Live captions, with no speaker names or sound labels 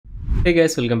Hey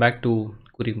guys, welcome back to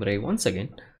Kurimurai once again.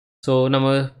 So,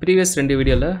 நம்ம previous ரெண்டு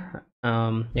வீடியோல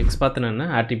XPath என்ன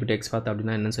attribute XPath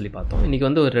அப்படினா என்னன்னு சொல்லி பார்த்தோம். இன்னைக்கு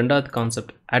வந்து ஒரு ரெண்டாவது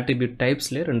கான்செப்ட் attribute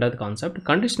typesல ரெண்டாவது கான்செப்ட்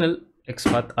conditional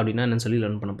XPath அப்படினா என்னன்னு சொல்லி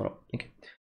லேர்ன் பண்ண போறோம். ஓகே.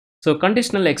 So,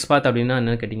 conditional XPath அப்படினா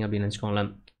என்னன்னு கேட்டிங்க அப்படினு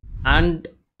வெச்சுக்கோங்களேன். and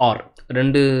or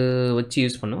ரெண்டு வச்சு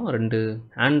யூஸ் பண்ணோம். ரெண்டு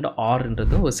and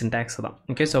orன்றது ஒரு syntax தான்.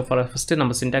 ஓகே. So, first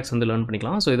நம்ம syntax வந்து லேர்ன்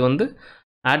பண்ணிக்கலாம். So, இது வந்து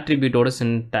attribute ஓட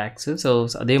syntax. So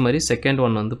அதே மாதிரி செகண்ட்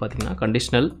ஒன் வந்து பாத்தீங்கன்னா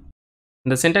conditional.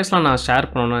 இந்த syntaxலாம் நான் ஷேர்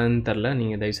பண்ணனும்னு தெரியல.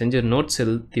 நீங்க தயவு செஞ்சு நோட்ஸ்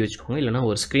எழுதி வச்சுக்கோங்க. இல்லனா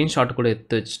ஒரு ஸ்கிரீன்ஷாட் கூட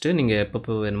எடுத்து வச்சிட்டு நீங்க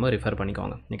எப்பப்போ வேணுமோ ரெஃபர்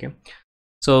பண்ணிக்கோங்க. ஓகே.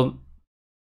 So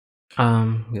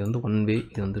இது வந்து 1 வே,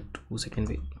 இது வந்து 2 செகண்ட்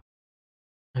வே.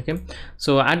 ஓகே.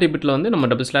 So attributeல வந்து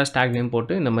நம்ம /tag நேம்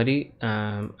போட்டு இந்த மாதிரி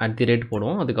 @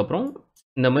 போடுவோம். அதுக்கு அப்புறம்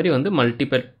இந்த மாதிரி வந்து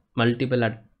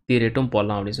மல்டிபிள் ரேட்டும்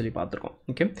போடலாம் அப்படின்னு சொல்லி பார்த்துருக்கோம்.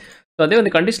 ஓகே. ஸோ அதே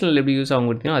வந்து கண்டிஷனல் எப்படி யூஸ் ஆகும்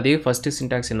பார்த்தீங்கன்னா அதே ஃபஸ்ட்டு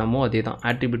சின்டாக்ஸ் என்னமோ அதே தான்.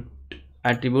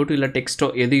 ஆட்ரிபியூட் இல்லை டெக்ஸ்ட்டோ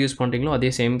எது யூஸ் பண்ணுறீங்களோ அதே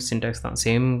சேம் சின்டாக்ஸ் தான்,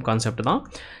 சேம் கான்செப்ட் தான்.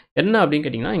 என்ன அப்படின்னு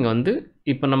கேட்டிங்கன்னா இங்கே வந்து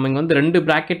இப்போ நம்ம இங்கே வந்து 2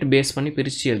 ப்ராக்கெட் பேஸ் பண்ணி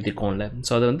பிரித்து எழுதிருக்கோம்ல.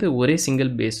 ஸோ அது வந்து ஒரே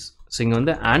சிங்கிள் பேஸ். ஸோ இங்கே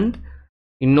வந்து அண்ட்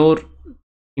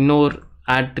இன்னொரு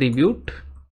ஆட்ரிபியூட்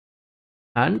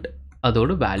அண்ட்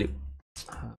அதோட வேல்யூ.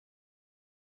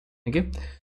 ஓகே.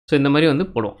 ஸோ இந்த மாதிரி வந்து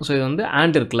போடுவோம். ஸோ இது வந்து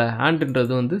ஆண்ட் இருக்குல்ல,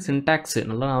 ஆண்ட்ன்றது வந்து சின்டாக்ஸு,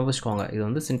 நல்லா ஞாபகம் வச்சுக்கோங்க. இது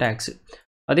வந்து சின்டாக்ஸு.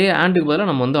 அதே ஆண்டுக்கு பதிலாக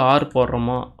நம்ம வந்து ஆர்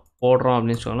போடுறோம்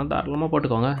அப்படின்னு சொல்லலாம். தாராளமாக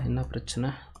போட்டுக்கோங்க, என்ன பிரச்சனை.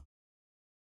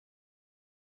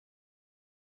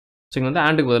 ஸோ இங்கே வந்து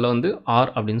ஆண்டுக்கு பதிலாக வந்து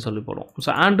ஆர் அப்படின்னு சொல்லி போடுவோம். ஸோ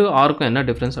ஆண்டு ஆருக்கும் என்ன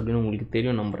டிஃப்ரென்ஸ் அப்படின்னு உங்களுக்கு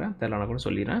தெரியும் நம்புகிறேன். தெரியலனா கூட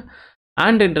சொல்லிடுறேன்.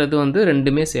 ஆண்டுன்றது வந்து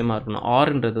ரெண்டுமே சேமாக இருக்கணும்.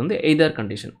 ஆர்ன்றது வந்து எய்தர்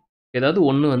கண்டிஷன், ஏதாவது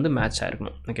ஒன்று வந்து மேட்ச்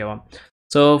ஆகிருக்கணும். ஓகேவா.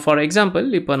 ஸோ ஃபார் எக்ஸாம்பிள்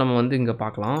இப்போ நம்ம வந்து இங்கே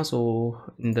பார்க்கலாம். ஸோ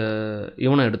இந்த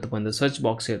இவனை எடுத்துப்போம், இந்த சர்ச்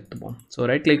பாக்ஸை எடுத்துப்போம். ஸோ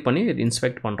ரைட் கிளிக் பண்ணி இது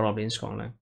இன்ஸ்பெக்ட் பண்ணுறோம் அப்படின்னு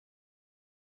வச்சுக்கோங்களேன்.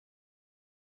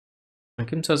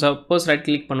 Okay. So suppose right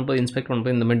click பண்ணும்போது இன்ஸ்பெக்ட்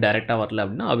பண்ணும்போது இந்த மாதிரி டேரெக்டாக வரல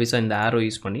அப்படின்னா ஆப்வியஸாக இந்த ஆரோ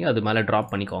யூஸ் பண்ணி அது மேலே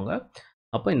ட்ராப் பண்ணிக்கோங்க.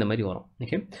 அப்போ இந்த மாதிரி வரும்.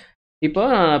 ஓகே. இப்போ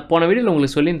போன வீடியோவில்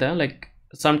உங்களுக்கு சொல்லியிருந்தேன், லைக்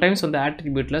சம்டைம்ஸ் வந்து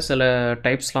ஆட்ரிபியூட்டில்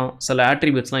சில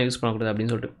ஆட்ரிபியூட்ஸ்லாம் யூஸ் பண்ணக்கூடாது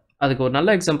அப்படின்னு சொல்லிட்டு. அதுக்கு ஒரு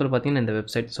நல்ல எக்ஸாம்பிள் பார்த்தீங்கன்னா இந்த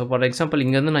வெப்சைட். ஸோ ஃபார் எக்ஸாம்பிள்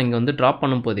இங்கேருந்து நான் இங்கே வந்து ட்ராப்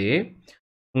பண்ணும்போதே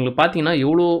உங்களுக்கு பார்த்தீங்கன்னா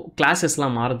எவ்வளோ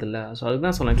கிளாஸஸ்லாம் மாறுதில்ல. ஸோ அதுக்கு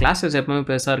தான் சொன்னேன், கிளாஸஸ் எப்பவுமே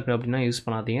பெருசாக இருக்குது அப்படின்னா யூஸ்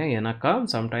பண்ணாதீங்க. ஏன்னாக்கா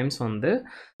சம்டைம்ஸ் வந்து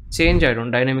சேஞ்ச்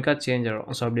ஆகிடும், டைனமிக்காக சேஞ்ச் ஆகிடும்.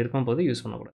 ஸோ அப்படி இருக்கும்போது யூஸ்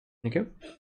பண்ணக்கூடாது. ஓகே.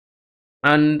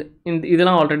 அண்ட்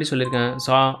இதெல்லாம் ஆல்ரெடி சொல்லியிருக்கேன்.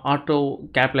 ஸோ ஆட்டோ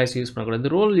கேப்லைஸ் யூஸ்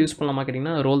பண்ணக்கூடாது. ரோல் யூஸ் பண்ணலாமா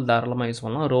கேட்டிங்கன்னா ரோல் தாராளமாக யூஸ்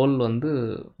பண்ணலாம். ரோல் வந்து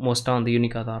மோஸ்ட்டாக வந்து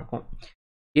யூனிக்காக தான் இருக்கும்.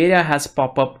 ஏரியா ஹேஸ்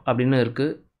பாப்அப் அப்படின்னு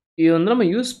இருக்குது. இது வந்து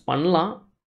நம்ம யூஸ் பண்ணலாம்,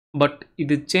 பட்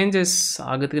இது சேஞ்சஸ்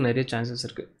ஆகிறதுக்கு நிறைய சான்சஸ்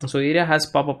இருக்குது. ஸோ ஏரியா ஹேஸ்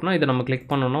பாப்அப்னா இதை நம்ம கிளிக்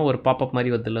பண்ணோன்னா ஒரு பாப்அப் மாதிரி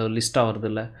வருதில்ல, ஒரு லிஸ்ட்டாக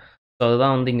வருதில்ல. ஸோ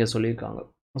அதுதான் வந்து இங்கே சொல்லியிருக்காங்க.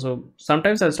 ஸோ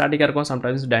சம்டைம்ஸ் அது ஸ்டாட்டிக்காக இருக்கும்,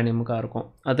 சம்டைம்ஸ் டைனமிக்காக இருக்கும்.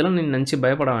 அதெல்லாம் நீங்கள் நினச்சி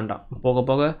பயப்பட வேண்டாம். போக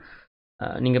போக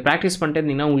நீங்கள் ப்ராக்டிஸ் பண்ணிட்டே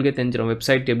இருந்தீங்கன்னா உங்களுக்கே தெரிஞ்சிடும்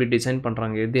வெப்சைட் எப்படி டிசைன்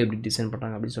பண்ணுறாங்க, எப்படி டிசைன்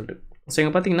பண்ணுறாங்க அப்படின்னு சொல்லிட்டு. ஸோ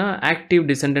இங்கே பார்த்தீங்கன்னா ஆக்டிவ்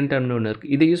டிசெண்டன்ட்னு ஒன்று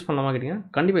இருக்குது. இது யூஸ் பண்ணலாமா கேட்டிங்கன்னா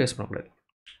கண்டிப்பாக யூஸ் பண்ணக்கூடாது.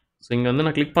 ஸோ இங்கே வந்து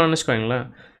நான் கிளிக் பண்ணணும்னு வச்சுக்கோங்களேன்,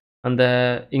 அந்த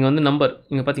இங்கே வந்து நம்பர்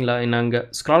இங்கே பார்த்தீங்களா, நான் இங்கே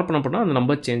ஸ்க்ரால் பண்ண போனால் அந்த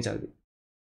நம்பர் சேஞ்ச் ஆகுது.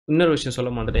 இன்னொரு விஷயம் சொல்ல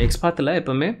மாட்டேன், எக்ஸ்பாத்தில்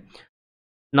எப்போவுமே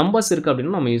நம்பர்ஸ் இருக்குது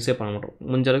அப்படின்னா நம்ம யூஸே பண்ண மாட்டோம்.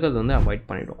 முடிஞ்ச அளவுக்கு அது வந்து அவாய்ட்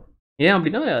பண்ணிவிடுவோம். ஏன்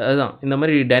அப்படின்னா அதுதான் இந்த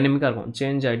மாதிரி டைனமிக்காக இருக்கும்,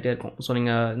 சேஞ்ச் ஆகிட்டே இருக்கும். ஸோ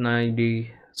நீங்கள் நான் இப்படி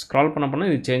ஸ்க்ரால் பண்ண போனால்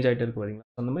இது சேஞ்ச் ஆகிட்டே இருக்கு பார்த்தீங்களா.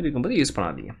 அந்த மாதிரி இருக்கும்போது யூஸ்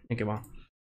பண்ணாதீங்க. ஓகேவா.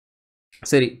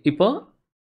 சரி, இப்போ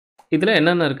இதில்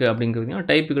என்னென்ன இருக்குது அப்படிங்கிறதுனா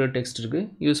டைப்புக்குள்ள டெக்ஸ்ட் இருக்குது,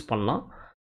 யூஸ் பண்ணலாம்.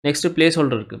 நெக்ஸ்ட்டு பிளேஸ்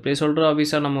ஹோல்டர் இருக்குது. பிளேஸ் ஹோல்டர்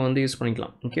ஆஃபீஸாக நம்ம வந்து யூஸ்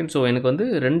பண்ணிக்கலாம். ஓகே. ஸோ எனக்கு வந்து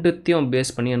ரெண்டுத்தையும்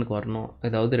பேஸ் பண்ணி எனக்கு வரணும்,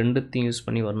 ஏதாவது ரெண்டுத்தையும் யூஸ்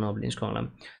பண்ணி வரணும் அப்படின்னு வச்சுக்கோங்களேன்.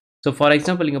 ஸோ ஃபார்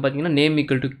எக்ஸாம்பிள் இங்கே பார்த்தீங்கன்னா நேம்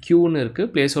ஈக்குவல் டு க்யூன்னு இருக்குது,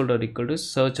 place holder equal to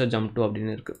search R jump to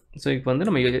அப்படின்னு இருக்குது. ஸோ இப்போ வந்து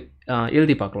நம்ம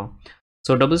எழுதி பார்க்கலாம்.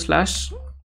 ஸோ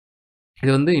 //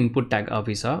 இது வந்து இன்புட் டேக்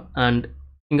ஆஃபீஸா. அண்ட்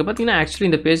இங்கே பார்த்தீங்கன்னா ஆக்சுவலி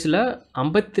இந்த பேஜில்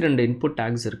 52 இன்புட்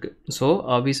டேக்ஸ் இருக்குது. ஸோ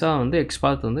ஆஃபீஸாக வந்து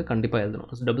XPath வந்து கண்டிப்பாக எழுதணும்.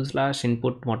 /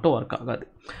 இன்புட் மட்டும் ஒர்க் ஆகாது.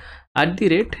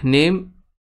 @name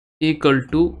ஈக்குவல்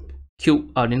டு q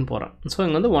அப்படின்னு போகிறேன். ஸோ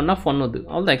இங்கே வந்து 1 of 1 வருது.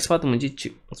 அவ்வளோ XPath முடிஞ்சிச்சு.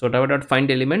 So /find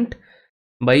element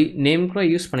by name கூட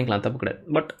யூஸ் பண்ணிக்கலாம், தப்பு கிடையாது.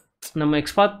 பட் நம்ம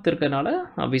XPath இருக்கிறதுனால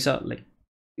ஆஃபீஸாக லைக்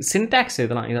சின்டாக்ஸ்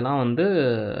இதெல்லாம் வந்து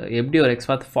எப்படி ஒரு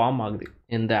XPath ஃபார்ம் ஆகுது,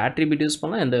 எந்த ஆட்ரிபியூட் யூஸ்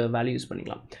பண்ணலாம், எந்த வேல்யூ யூஸ்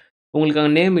பண்ணிக்கலாம். உங்களுக்கு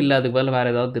அங்கே நேம் இல்லை, அதுக்கு பதில்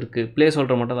வேறு ஏதாவது இருக்குது, பிளேஸ்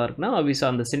ஹோல்டர் மட்டும் தான் இருக்குன்னா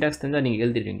ஆஃபீஸாக அந்த சின்டாக்ஸ் தெரிஞ்சால் நீங்கள்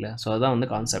எழுதிடுவீங்களா. ஸோ அதுதான் வந்து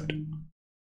கான்செப்ட்.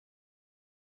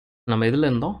 நம்ம எதில்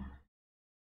இருந்தோம்?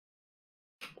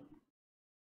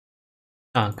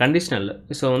 கண்டிஷனல்.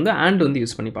 ஸோ வந்து ஆண்ட் வந்து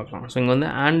யூஸ் பண்ணி பார்க்கலாம். ஸோ இங்கே வந்து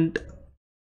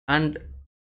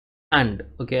ஆண்ட்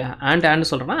ஓகே. ஆண்ட்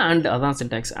சொல்கிறேன்னா ஆண்ட் அதான்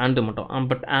சின்டாக்ஸ், ஆண்டு மட்டும்.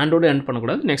 பட் ஆண்டோடு எண்ட்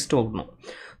பண்ணக்கூடாது, நெக்ஸ்ட் ஓடணும்.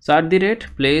 So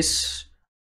 @place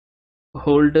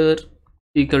holder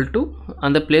equal to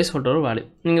அந்த பிளேஸ் ஹோல்டர் வேல்யூ.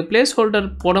 நீங்கள் பிளேஸ் ஹோல்டர்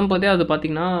போடும்போதே அது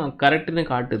பார்த்தீங்கன்னா கரெக்டுன்னு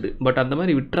காட்டுது, பட் அந்த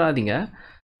மாதிரி விட்டுறாதீங்க.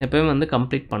 எப்பவுமே வந்து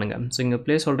கம்ப்ளீட் பண்ணுங்கள். ஸோ இங்கே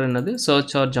ப்ளேஸ் ஹோல்டர் என்னது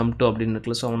சர்ச் ஆர் ஜம்ப் டு அப்படின்னு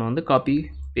இருக்குல்ல. ஸோ அவனை வந்து காப்பி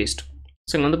பேஸ்ட்.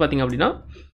 ஸோ இங்கே வந்து பார்த்திங்க அப்படின்னா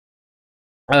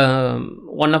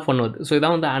 1 of 1 வருது. ஸோ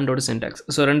இதான் வந்து ஆண்டோட சின்டாக்ஸ்.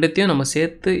 ஸோ ரெண்டுத்தையும் நம்ம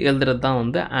சேர்த்து எழுதுறது தான்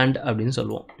வந்து ஆண்ட் அப்படின்னு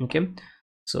சொல்லுவோம். ஓகே,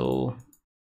 ஸோ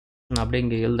நான் அப்படியே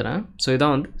இங்கே எழுதுகிறேன். ஸோ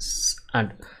இதான் வந்து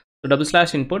and. So double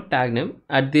slash input take name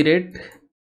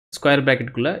square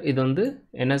ப்ராக்கெட்டுக்குள்ளே இது வந்து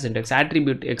என்ன சின்டாக்ஸ்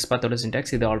ஆட்ரிபியூட் XPathோட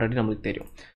சின்டாக்ஸ். இது ஆல்ரெடி நம்மளுக்கு தெரியும்.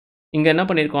 இங்கே என்ன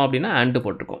பண்ணியிருக்கோம் அப்படின்னா ஆண்டு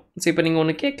போட்டிருக்கோம். ஸோ இப்போ நீங்கள்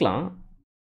ஒன்று கேட்கலாம்,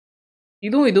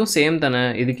 இதுவும் சேம் தானே,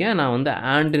 இதுக்கே நான் வந்து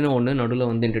ஆண்டுன்னு ஒன்று நடுவில்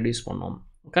வந்து இன்ட்ரடியூஸ் பண்ணோம்.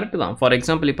 கரெக்டு தான். ஃபார்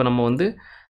எக்ஸாம்பிள் இப்போ நம்ம வந்து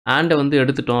ஆண்டை வந்து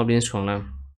எடுத்துட்டோம் அப்படின்னு வச்சுக்கோங்களேன்,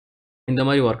 இந்த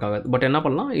மாதிரி ஒர்க் ஆகாது. பட் என்ன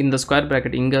பண்ணலாம், இந்த ஸ்கொயர்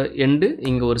ப்ராக்கெட் இங்கே எண்டு,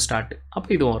 இங்கே ஒரு ஸ்டார்ட், அப்போ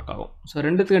இதுவும் ஒர்க் ஆகும். ஸோ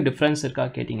ரெண்டுத்துக்கும் டிஃப்ரென்ஸ் இருக்கா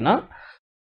கேட்டிங்கன்னா,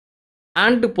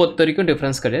 ஆண்டு பொறுத்த வரைக்கும்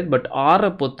டிஃப்ரென்ஸ் கிடையாது, பட் ஆரை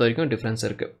பொறுத்த வரைக்கும் டிஃப்ரென்ஸ்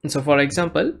இருக்குது. ஸோ ஃபார்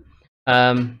எக்ஸாம்பிள்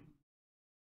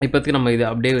இப்போதைக்கு நம்ம இதை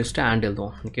அப்படியே வச்சுட்டு ஆண்ட்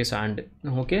எழுதுவோம். ஓகே, ஸோ ஆண்டு.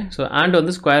 ஓகே, ஸோ ஆண்ட்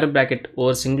வந்து ஸ்கொயர் ப்ராக்கெட்,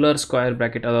 ஒரு சிங்குலர் ஸ்கொயர்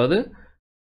ப்ராக்கெட், அதாவது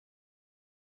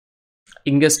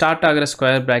இங்கே ஸ்டார்ட் ஆகிற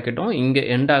ஸ்கொயர் ப்ராக்கெட்டும் இங்கே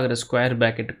எண்ட் ஆகிற ஸ்கொயர்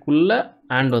ப்ராக்கெட்டுக்குள்ளே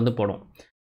ஆண்ட் வந்து போடும்.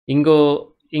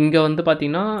 இங்கே வந்து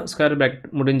பார்த்திங்கன்னா ஸ்கொயர் ப்ராக்கெட்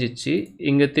முடிஞ்சிச்சு,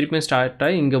 இங்கே திருப்பியும் ஸ்டார்ட்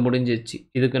ஆகி இங்கே முடிஞ்சிச்சு.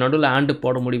 இதுக்கு நடுவில் ஆண்டு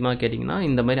போட முடியுமா கேட்டிங்கன்னா,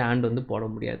 இந்த மாதிரி ஆண்டு வந்து போட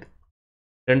முடியாது.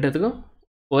 ரெண்டுத்துக்கும்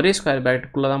ஒரே ஸ்கொயர்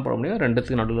ப்ராக்கெட்டுக்குள்ளே தான் போட முடியும்,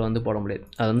 ரெண்டுத்துக்கு நடுவில் வந்து போட முடியாது.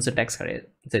 அது வந்து சின்டாக்ஸ் கிடையாது.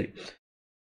 சரி,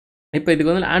 இப்போ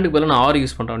இதுக்கு வந்து ஆண்டுக்கு பதிலாக நான் ஆர்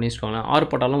யூஸ் பண்ணுறோன்னு வச்சுக்கோங்களேன். ஆர்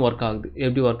போட்டாலும் ஒர்க் ஆகுது.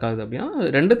 எப்படி ஒர்க் ஆகுது அப்படின்னா,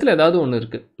 ரெண்டுத்தில் ஏதாவது ஒன்று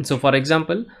இருக்குது. ஸோ ஃபார்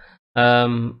எக்ஸாம்பிள்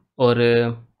ஒரு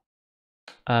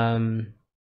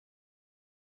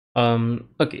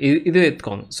ஓகே, இது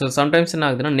எடுத்துக்கோங்க. ஸோ சம்டைம்ஸ் என்ன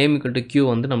ஆகுதுன்னா, நேம் ஈக்குவல் டு கியூ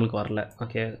வந்து நம்மளுக்கு வரல.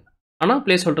 ஓகே, ஆனால்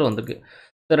ப்ளேஸ் ஹோல்டர் வந்திருக்கு.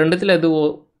 ஸோ ரெண்டுத்தில்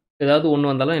ஏதாவது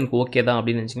ஒன்று வந்தாலும் எனக்கு ஓகே தான்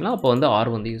அப்படின்னு நினச்சிங்கன்னா, அப்போ வந்து ஆர்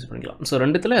வந்து யூஸ் பண்ணிக்கலாம். ஸோ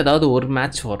ரெண்டுத்தில் ஏதாவது ஒரு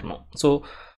மேட்ச் வரணும். ஸோ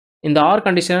இந்த ஆர்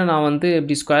கண்டிஷனை நான் வந்து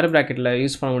இப்படி ஸ்கொயர் ப்ராக்கெட்டில்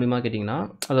யூஸ் பண்ண முடியுமா கேட்டிங்கன்னா,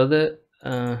 அதாவது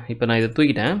இப்போ நான் இதை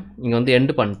தூக்கிட்டேன், இங்கே வந்து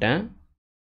எண்டு பண்ணிட்டேன்,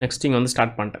 நெக்ஸ்ட் இங்கே வந்து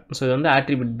ஸ்டார்ட் பண்ணிட்டேன். ஸோ இது வந்து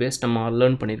ஆட்ரிபியூட் பேஸ்ட் நம்ம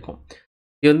லேர்ன் பண்ணியிருக்கோம்.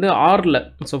 இது வந்து ஆரில்,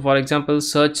 so for example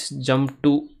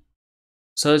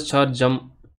search R jump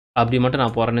அப்படி மட்டும்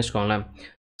நான் போகிறேன்னு வச்சுக்கோங்களேன்.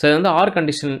 ஸோ இது வந்து ஆர்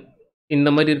கண்டிஷன் இந்த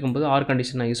மாதிரி இருக்கும்போது ஆர்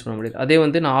கண்டிஷன் நான் யூஸ் பண்ண முடியாது. அதே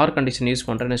வந்து நான் ஆர் கண்டிஷன் யூஸ்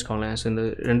பண்ணுறேன்னு வச்சுக்கோங்களேன். ஸோ இந்த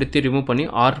ரெண்டுத்தையும் ரிமூவ் பண்ணி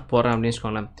ஆர் போகிறேன் அப்படின்னு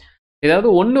வச்சுக்கோங்களேன். ஏதாவது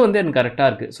ஒன்று வந்து எனக்கு கரெக்டாக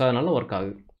இருக்குது, ஸோ அதனால் ஒர்க்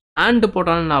ஆகுது. ஆண்டு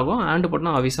போட்டாலும் ஆகும், ஆண்டு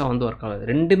போட்டால் அவிஸாக வந்து ஒர்க் ஆகாது.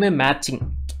 ரெண்டுமே மேட்சிங்.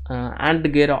 ஆண்டு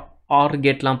கேட் ஆர்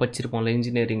கேட்லாம் படிச்சிருப்போம்ல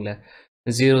இன்ஜினியரிங்கில்,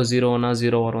 0 0னா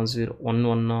 0 வரும், 0 1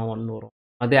 1னா 1 வரும்.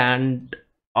 அதே ஆண்ட்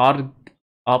ஆர்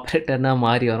ஆப்ரேட்டர்னா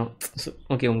மாறி வரும்.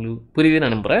 ஓகே, உங்களுக்கு புரியுது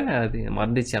நான் நம்புகிறேன். அது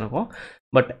மறந்துச்சு எனக்கும்.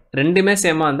 பட் ரெண்டுமே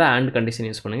சேமாக இருந்தால் ஆண்ட் கண்டிஷன்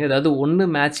யூஸ் பண்ணுங்கள். ஏதாவது ஒன்று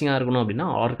மேட்சிங்காக இருக்கணும் அப்படின்னா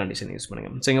ஆர் கண்டிஷன் யூஸ்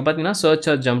பண்ணுங்கள். ஸோ இங்கே பார்த்தீங்கன்னா சர்ச்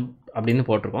ஆர் ஜம்ப் அப்படின்னு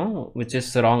போட்டிருக்கோம், விச்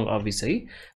இஸ் ராங் ஆப்வியஸ்லி.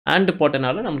 ஆண்டு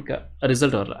போட்டனால நமக்கு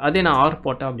ரிசல்ட் வரல. அதே நான் ஆர்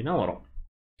போட்டேன் அப்படின்னா வரும்.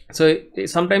 ஸோ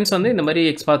சம்டைம்ஸ் வந்து இந்த மாதிரி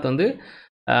XPath வந்து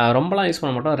ரொம்பலாம் யூஸ்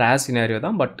பண்ண மாட்டோம், ரேர் சினாரியோ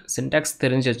தான். பட் சின்டாக்ஸ்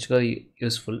தெரிஞ்சு வச்சுக்கோ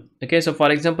useful. Okay, so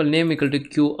for example name equal to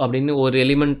Q அப்படின்னு ஒரு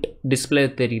எலிமெண்ட் டிஸ்பிளே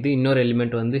தெரியுது, இன்னொரு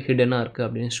எலிமெண்ட் வந்து ஹிடனாக இருக்குது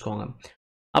அப்படின்னு வச்சுக்கோங்க.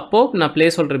 அப்போது நான்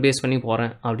ப்ளேஸ் ஹோல்டர் பேஸ் பண்ணி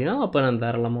போகிறேன் அப்படின்னா, அப்போ நான்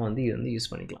தாராளமாக வந்து இது வந்து யூஸ்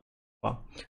பண்ணிக்கலாம்.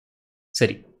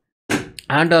 சரி,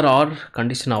 ஆண்ட் ஆர்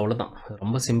கண்டிஷன் அவ்வளோதான்,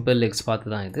 ரொம்ப சிம்பிள் XPath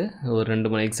தான் இது. ஒரு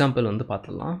 2-3 எக்ஸாம்பிள் வந்து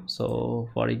பார்த்துடலாம். ஸோ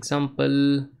ஃபார் எக்ஸாம்பிள்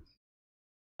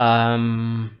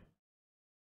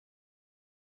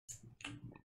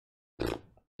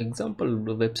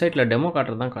வெப்சைட்டில் டெமோ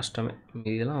காட்டுறது தான் கஷ்டமே,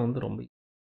 இதெல்லாம் வந்து ரொம்ப.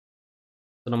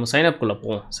 ஸோ நம்ம சைனப்குள்ளே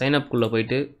போவோம். சைனப்குள்ளே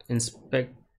போயிட்டு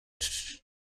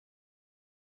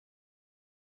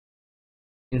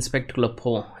இன்ஸ்பெக்ட்குள்ளே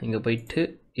போவோம். இங்கே போயிட்டு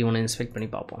இவனை இன்ஸ்பெக்ட் பண்ணி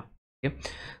பார்ப்போம். ஓகே,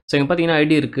 ஸோ இங்கே பார்த்தீங்கன்னா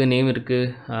ஐடி இருக்குது, நேம்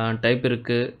இருக்குது, டைப்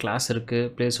இருக்குது, கிளாஸ்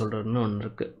இருக்குது, ப்ளேஸ் ஹோல்டர்னு ஒன்று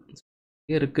இருக்குது.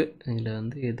 இதில்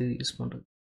வந்து எது யூஸ் பண்ணுறது,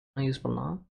 நான் யூஸ்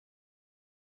பண்ணலாம்.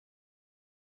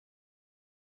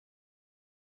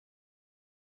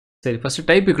 சரி, ஃபஸ்ட்டு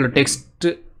டைப் ஈக்குவல் டெக்ஸ்ட்டு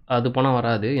அது போனால்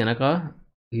வராது எனக்கா.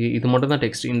 இது மட்டும் தான்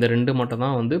டெக்ஸ்ட், இந்த ரெண்டு மட்டும்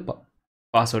தான் வந்து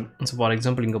பாஸ்வேர்டு. ஸோ ஃபார்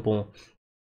எக்ஸாம்பிள் இங்கே போவோம்,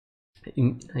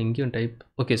 இங்கேயும் டைப்.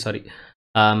 ஓகே, சாரி,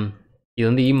 இது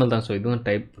வந்து இமெயில் தான். ஸோ இதுவும்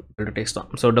டைப் டெக்ஸ்ட் தான்.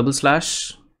 ஸோ டபுள் ஸ்லாஷ்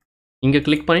இங்கே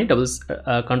கிளிக் பண்ணி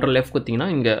கண்ட்ரோல் F கொடுத்தீங்கன்னா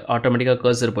இங்கே ஆட்டோமேட்டிக்காக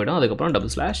கர்சர் போய்டும். அதுக்கப்புறம்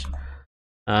double slash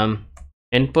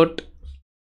input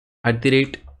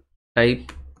 @type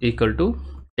equal to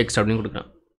text அப்படின்னு கொடுக்குறேன்.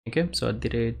 ஓகே, ஸோ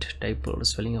 @type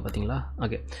ஸ்பெல்லிங்கை பார்த்தீங்களா.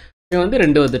 ஓகே, இது வந்து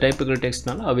 2 வந்து டைப் ஈக்குவல்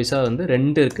டெக்ஸ்ட்னால ஆப்வியஸாக வந்து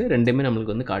 2 இருக்குது, ரெண்டுமே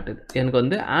நம்மளுக்கு வந்து காட்டுது. எனக்கு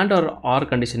வந்து ஆண்ட் ஆர்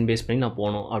கண்டிஷன் பேஸ் பண்ணி நான்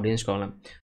போகணும் அப்படின்னு வச்சுக்கோங்களேன்.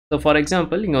 ஸோ ஃபார்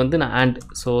எக்ஸாம்பிள் இங்கே வந்து நான் ஆண்ட்,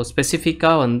 ஸோ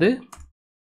ஸ்பெசிஃபிக்காக வந்து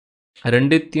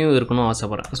ரெண்டுத்தையும் இருக்கணும்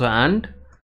ஆசைப்பட்றேன். ஸோ ஆண்ட்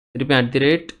திருப்பி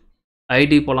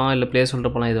 @id போகலாம், இல்லை ப்ளேஸ்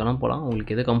ஹோல்டர் போகலாம், இது வேணால் போகலாம்.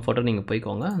 உங்களுக்கு எது கம்ஃபர்ட்டாக நீங்கள்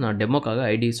போய்க்கோங்க. நான் டெமோக்காக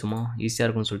ஐடி சும்மா ஈஸியாக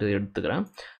இருக்குன்னு சொல்லிட்டு எடுத்துக்கிறேன்.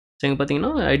 ஸோ இங்கே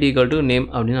பார்த்தீங்கன்னா ஐடி ஈக்குவல் டு நேம்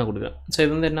அப்படின்னு நான் கொடுக்குறேன். ஸோ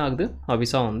இது வந்து என்ன ஆகுது,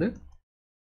 ஆப்வியஸாக வந்து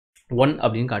 1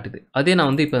 அப்படின்னு காட்டுது. அதே நான்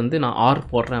வந்து இப்போ வந்து நான் ஆர்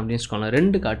போடுறேன் அப்படின்னு வச்சுக்கோங்களேன்,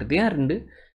 2 காட்டுது. ஏன் 2?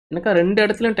 எனக்கு 2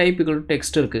 இடத்துலையும் டைப் ஈக்குவல் டு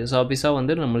டெக்ஸ்ட் இருக்குது. ஸோ ஆப்வியஸாக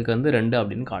வந்து நம்மளுக்கு வந்து 2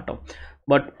 அப்படின்னு காட்டும்.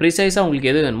 பட் ப்ரிசைஸாக உங்களுக்கு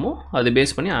எது வேணுமோ அது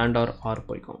பேஸ் பண்ணி அண்ட் ஆர்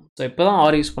போய்க்கும். ஸோ இப்போ தான்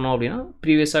ஆர் யூஸ் பண்ணோம் அப்படின்னா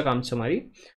ப்ரீவியஸாக காமிச்ச மாதிரி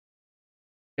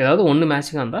ஏதாவது ஒன்று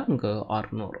மேட்சிங்காக இருந்தால் நமக்கு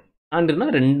ஆர்னு வரும். ஆண்டுனா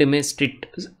ரெண்டுமே ஸ்ட்ரிக்ட்.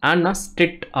 ஆண்ட்னா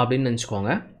ஸ்ட்ரிக்ட் அப்படின்னு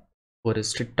நினச்சிக்கோங்க. ஒரு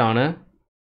ஸ்ட்ரிக்டான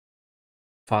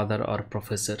ஃபாதர் ஆர்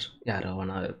ப்ரொஃபஸர் யாரோ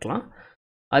வேணா இருக்கலாம்.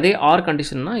 அதே ஆர்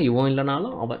கண்டிஷன்னா இவன்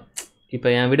இல்லைனாலும் அவன். இப்போ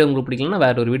என் வீடியோ உங்களுக்கு பிடிக்கலன்னா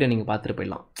வேற ஒரு வீடியோ நீங்கள் பார்த்துட்டு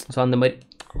போயிடலாம். ஸோ அந்த மாதிரி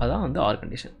அதான் வந்து R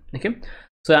condition. Okay,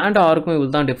 so and ஆருக்கும்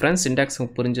இவ்வளோ தான் டிஃப்ரென்ஸ். சின்டாக்ஸ்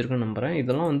புரிஞ்சிருக்குன்னு நம்புகிறேன்.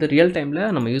 இதெல்லாம் வந்து ரியல் டைமில்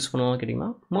நம்ம யூஸ் பண்ணுவோம் கேட்டிங்கன்னா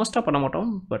மோஸ்ட்டாக பண்ண மாட்டோம்.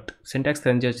 பட் சின்டாக்ஸ்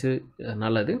தெரிஞ்சு வச்சு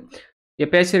நல்லது.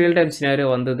 எப்போயாச்சும் ரியல் டைம் சினாரியோ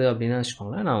வந்தது அப்படின்னு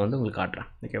வச்சுக்கோங்களேன், நான் வந்து உங்களுக்கு காட்டுறேன்.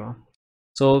 ஓகேவா?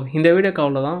 ஸோ இந்த வீடியோக்கு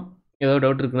அவ்வளோதான். ஏதோ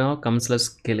டவுட் இருக்குன்னா கமெண்ட்ஸில்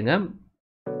கேளுங்க.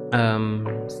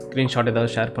 ஸ்க்ரீன்ஷாட்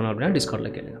ஏதாவது ஷேர் பண்ணோம் அப்படின்னா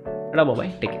டிஸ்கவுண்டில் கேளுங்க. எடா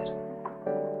பாய், take care.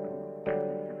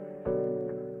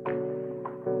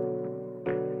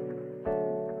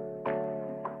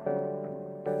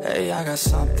 Hey, I got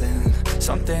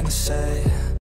something to say.